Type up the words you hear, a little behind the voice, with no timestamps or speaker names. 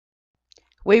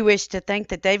We wish to thank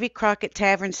the Davey Crockett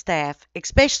Tavern staff,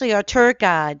 especially our tour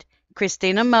guide,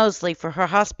 Christina Mosely, for her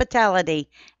hospitality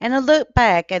and a look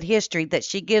back at history that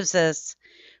she gives us.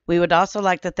 We would also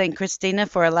like to thank Christina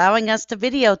for allowing us to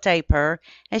videotape her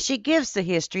as she gives the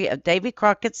history of Davy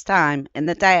Crockett's time in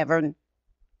the tavern.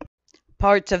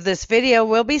 Parts of this video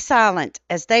will be silent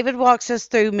as David walks us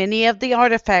through many of the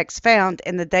artifacts found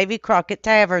in the Davy Crockett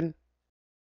Tavern.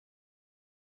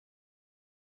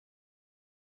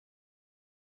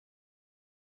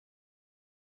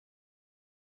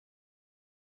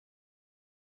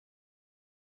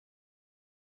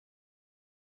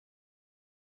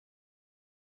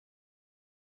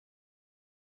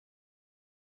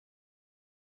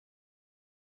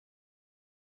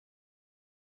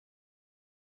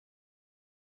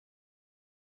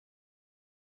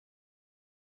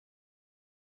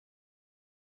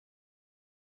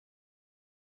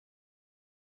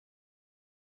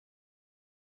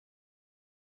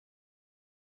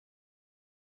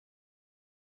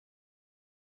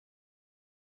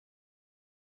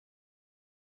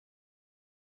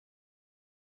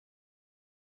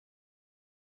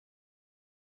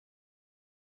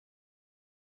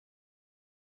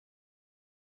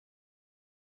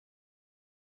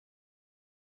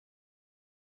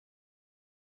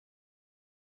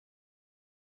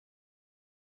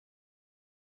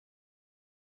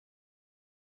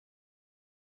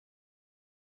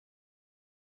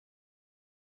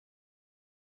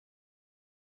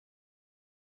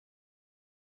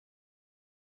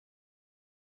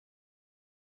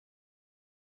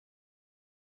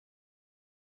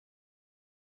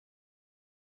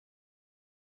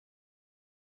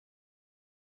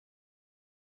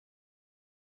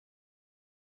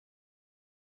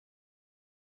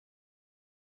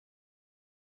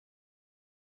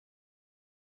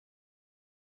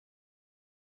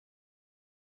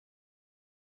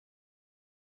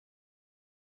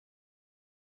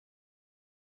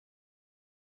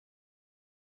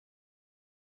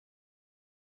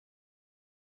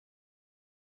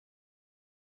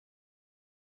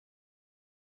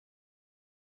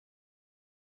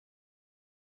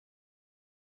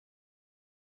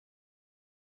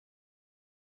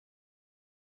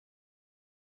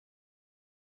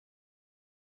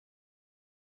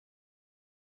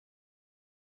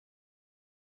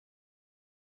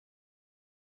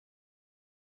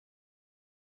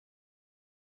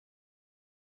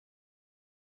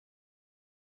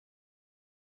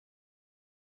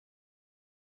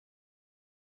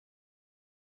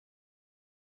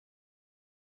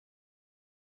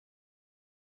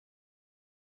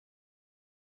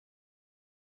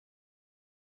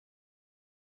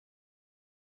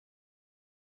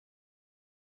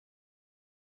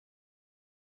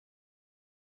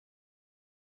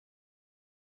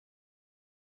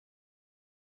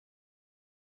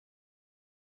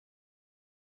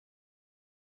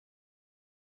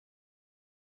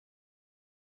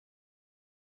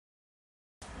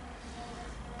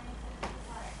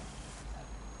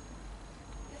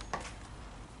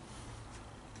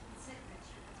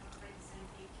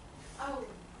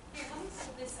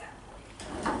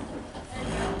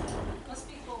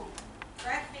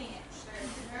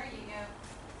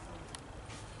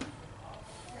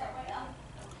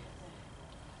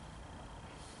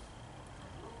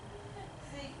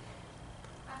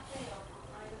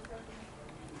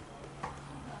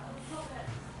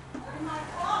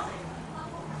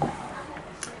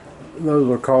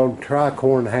 Those are called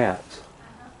tricorn hats.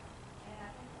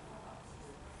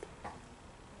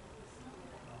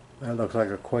 That looks like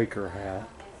a Quaker hat.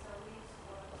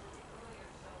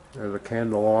 There's a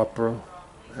candelabra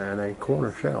and a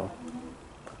corner shell.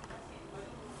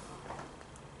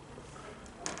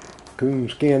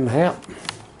 Coonskin hat.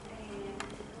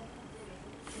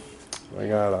 They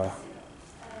got a,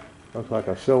 looks like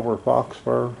a silver fox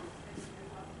fur.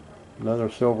 Another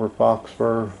silver fox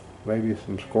fur. Maybe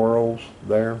some squirrels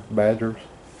there, badgers.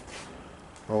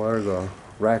 Oh, there's a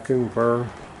raccoon fur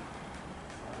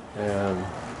and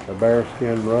a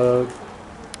bearskin rug.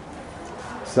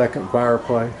 Second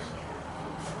fireplace.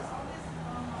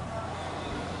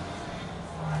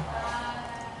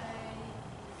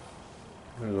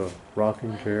 There's a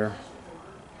rocking chair.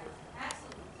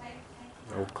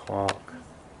 No clock.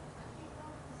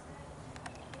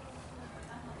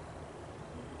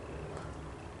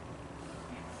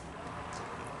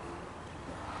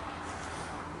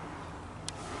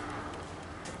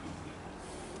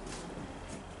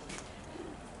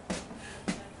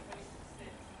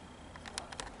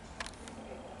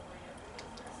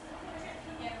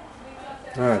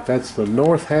 Alright, that's the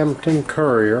Northampton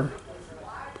Courier.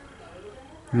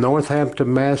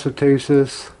 Northampton,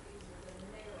 Massachusetts,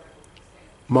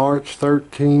 March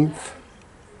 13th.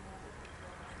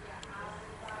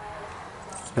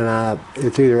 And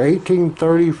it's either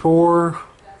 1834.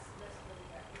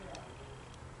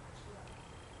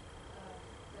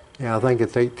 Yeah, I think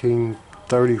it's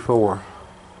 1834.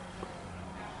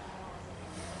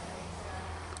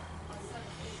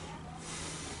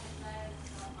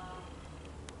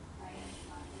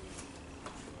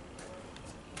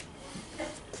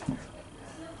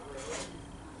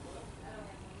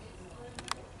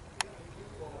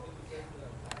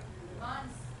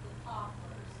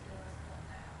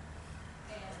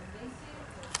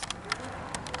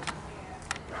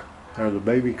 There's a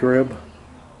baby crib.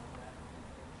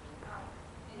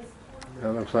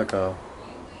 That looks like a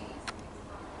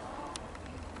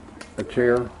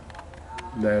chair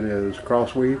that is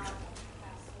crossweave.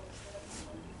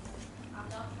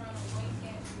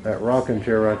 That rocking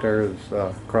chair right there is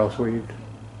crossweaved.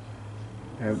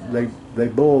 And they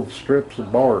boiled strips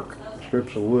of bark,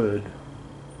 strips of wood,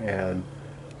 and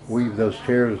weave those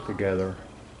chairs together,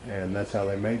 and that's how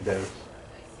they made those.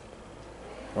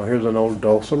 Well, here's an old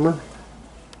dulcimer.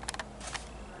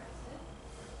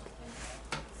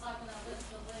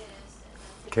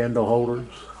 Candle holders.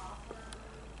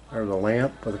 There's a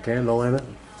lamp with a candle in it.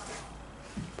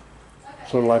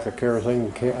 Sort of like a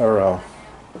kerosene or a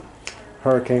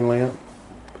hurricane lamp.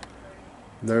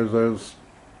 There's those,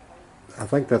 I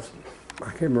think that's,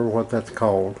 I can't remember what that's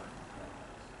called,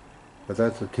 but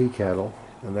that's a tea kettle,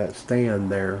 and that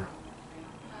stand there.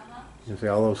 You see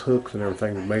all those hooks and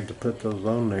everything were made to put those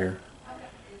on there.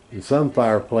 And some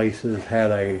fireplaces had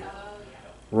a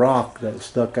rock that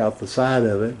stuck out the side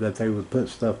of it that they would put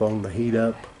stuff on to heat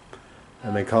up,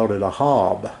 and they called it a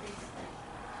hob.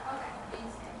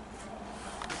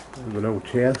 There's an old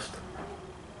chest.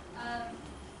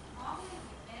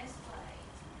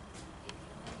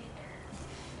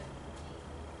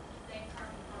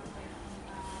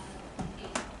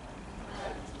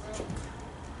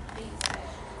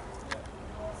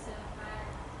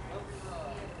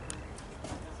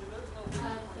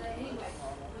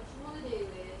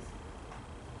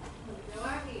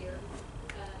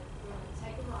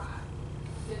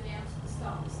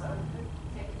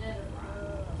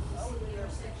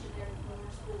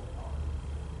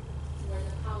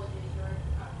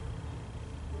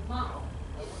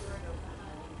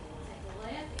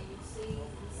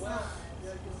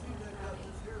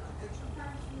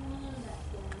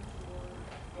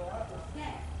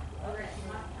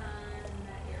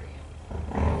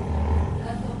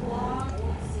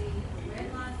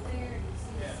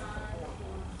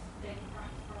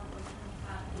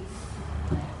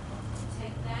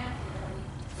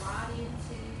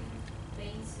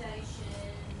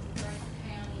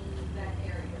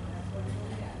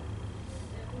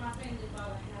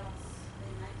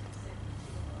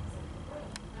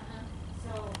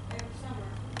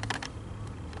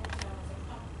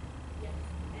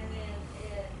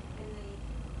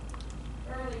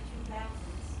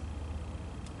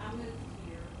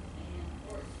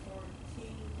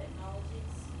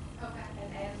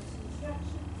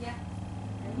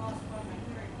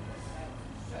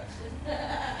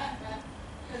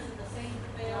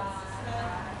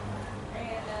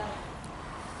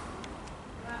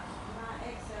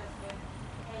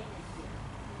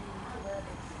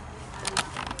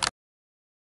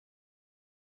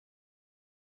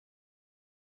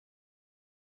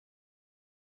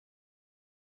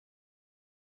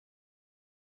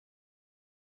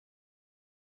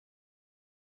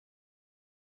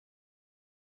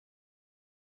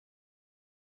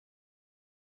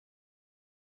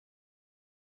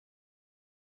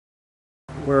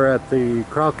 We're at the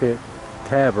Crockett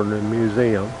Tavern and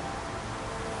Museum.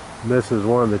 This is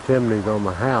one of the chimneys on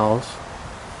the house,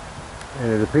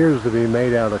 and it appears to be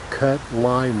made out of cut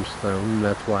limestone.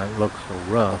 That's why it looks so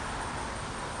rough.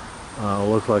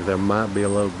 Looks like there might be a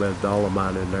little bit of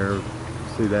dolomite in there.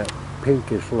 See that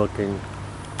pinkish looking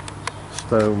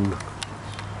stone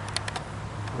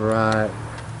right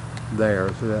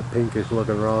there. See that pinkish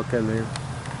looking rock in there?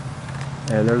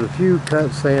 And there's a few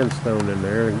cut sandstone in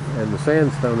there, and the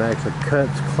sandstone actually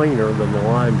cuts cleaner than the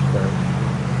limestone.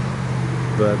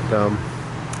 But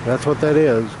that's what that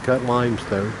is, cut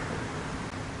limestone.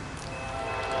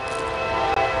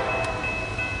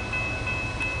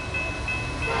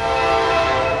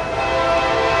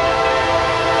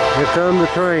 Here comes the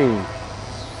train.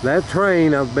 That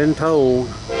train, I've been told,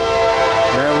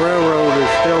 that railroad is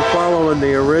still following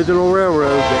the original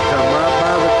railroad that come right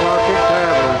by the Crockett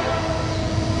Tavern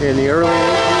in the early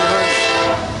 1800s.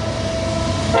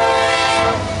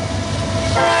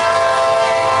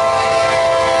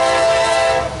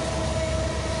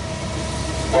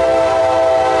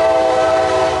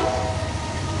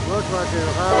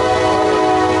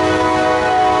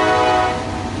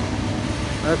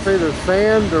 either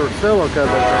sand or silica that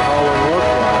they're hauling looks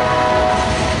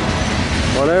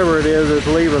like. Whatever it is, it's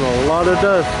leaving a lot of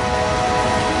dust.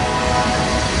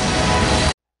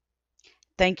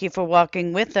 Thank you for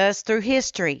walking with us through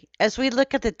history as we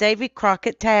look at the Davey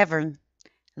Crockett Tavern,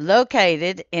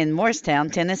 located in Morristown,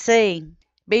 Tennessee.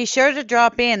 Be sure to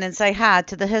drop in and say hi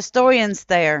to the historians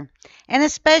there. And a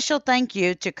special thank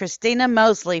you to Christina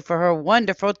Mosely for her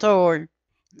wonderful tour.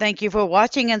 Thank you for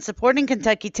watching and supporting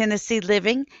Kentucky Tennessee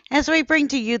Living as we bring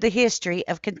to you the history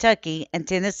of Kentucky and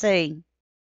Tennessee.